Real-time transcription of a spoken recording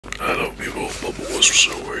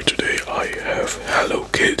So weird today. I have Hello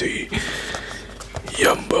Kitty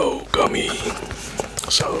Yumbo Gummy.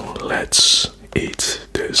 So let's eat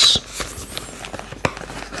this.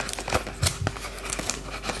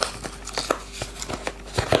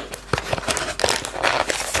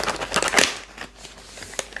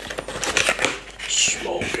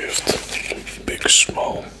 Small gift, big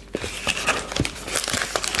small.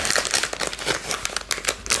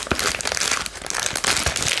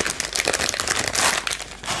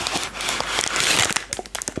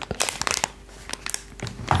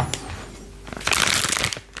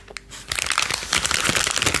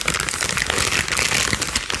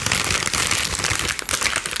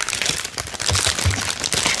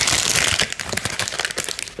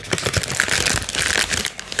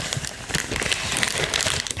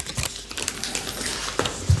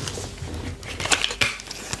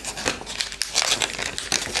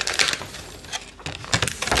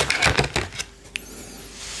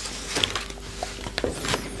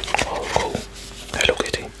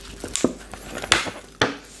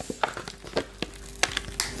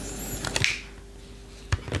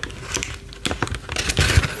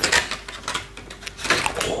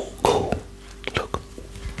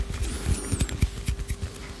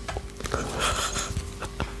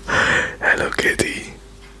 Hello Kitty.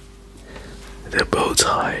 The bow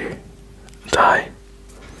tie.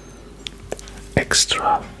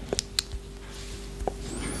 Extra.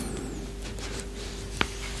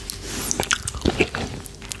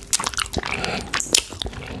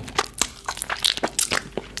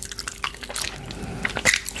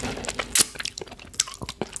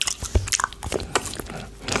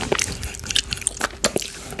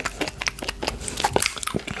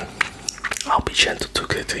 I'll be gentle to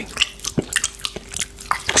Kitty.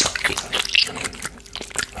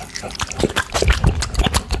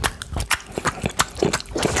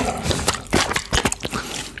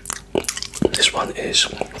 This one is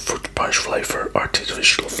fruit punch flavor,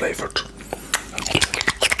 artificial flavored.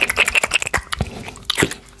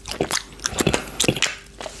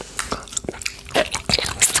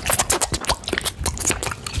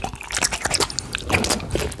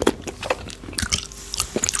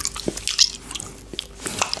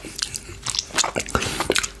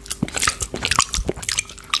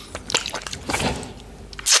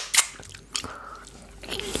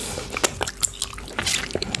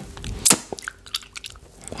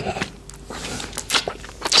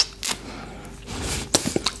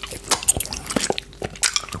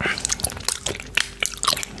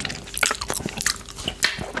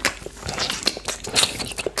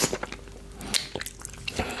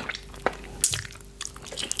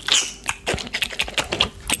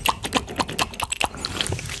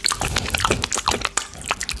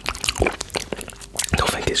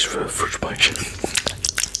 Is fruit punch.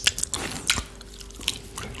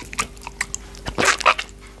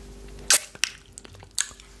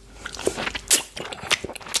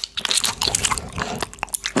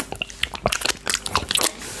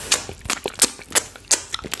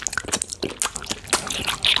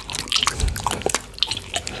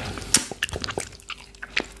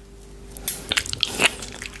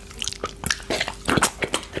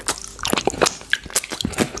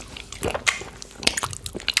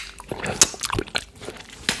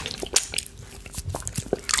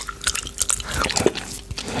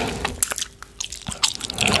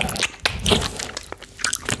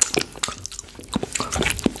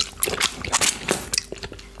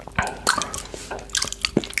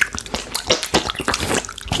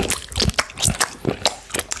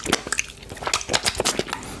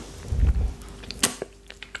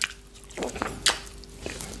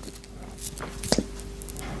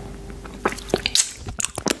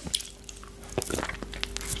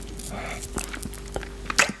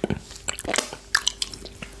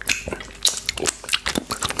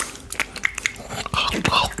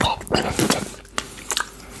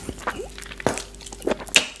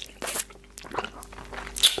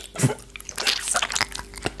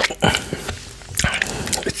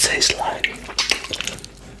 It tastes like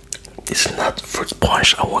it's not fruit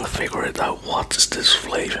punch. I want to figure it out. What is this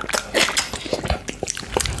flavor?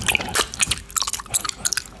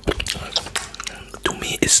 To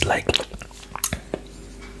me, it's like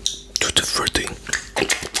tutti frutti.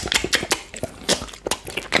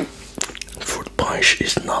 Fruit punch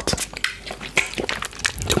is not.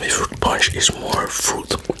 To me, fruit punch is more fruit,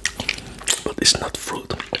 but it's not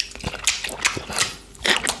fruit.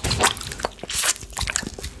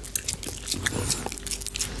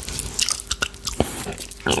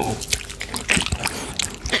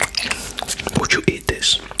 Would you eat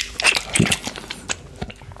this?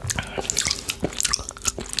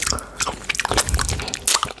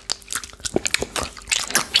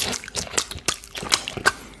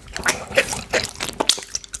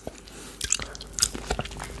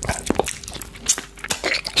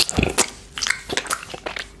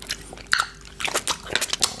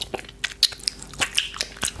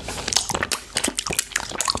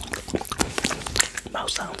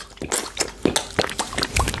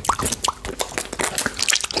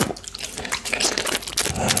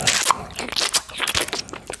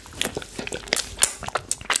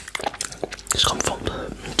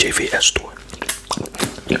 JVS store.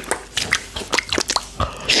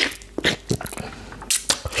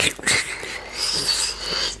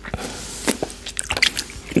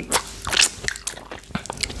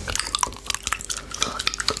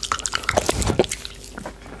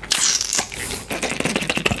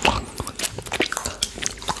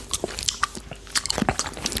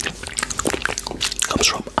 Comes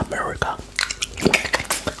from America,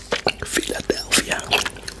 Philadelphia.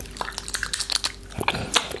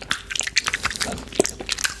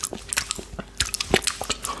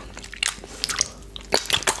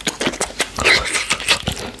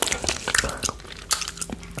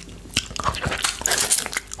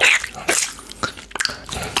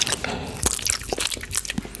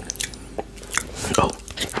 Oh.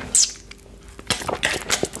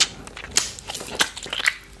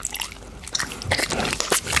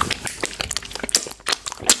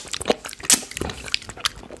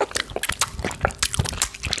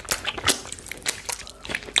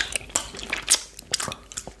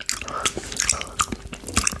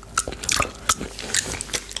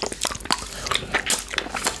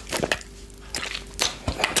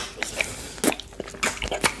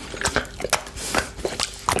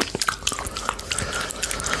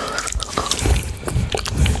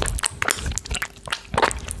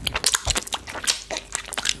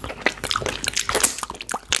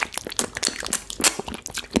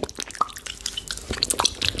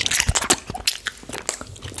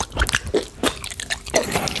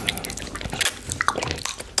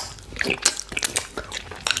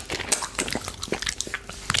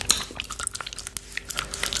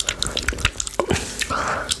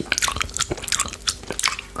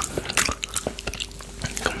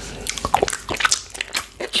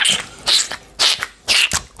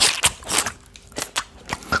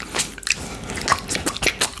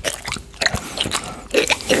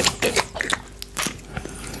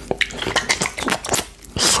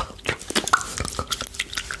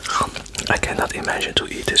 I cannot imagine to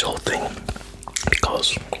eat this whole thing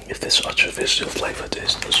because if there's such a visual flavor,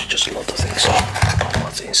 there's just a lot of things on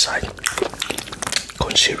what's inside.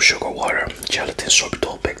 Corn syrup, sugar, water, gelatin,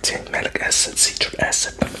 sorbitol, pectin, malic acid, citric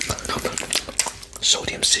acid,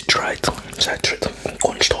 sodium citrate,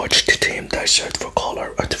 cornstarch, titanium dicert for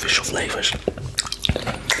color, artificial flavors,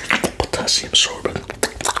 potassium sorbate,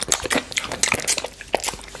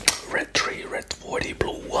 red 3, red 40,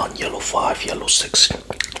 blue 1, yellow 5, yellow 6.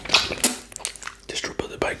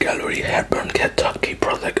 Distributed by Gallery Hepburn, Kentucky,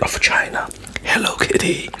 product of China. Hello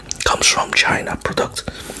Kitty comes from China, product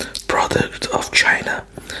of China,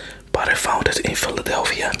 but I found it in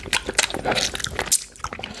Philadelphia.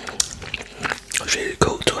 It's really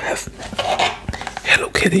cool to have Hello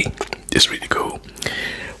Kitty. It's really cool.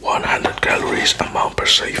 100 calories amount per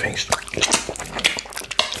savings.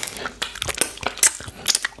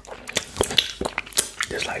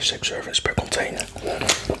 There's like 6 servings per container.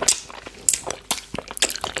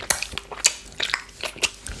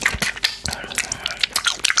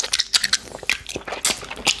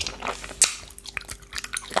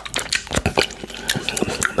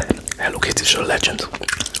 Hello Kitty is a legend.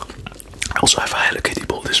 I also have a Hello Kitty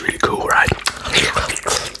bowl. This is really cool, right?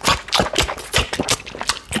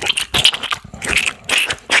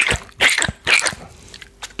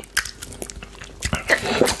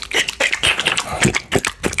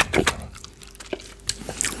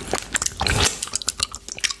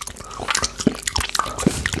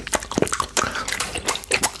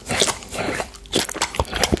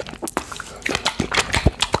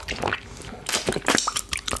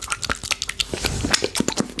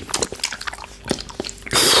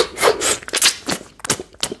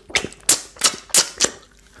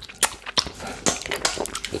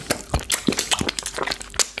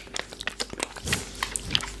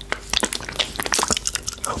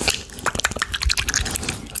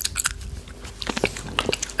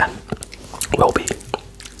 Will be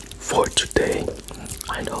for today.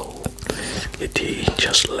 I know it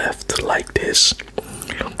just left like this.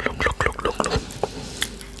 Look.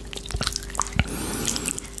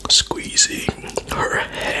 Squeezing her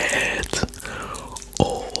head.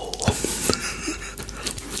 Oh.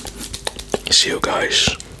 See you guys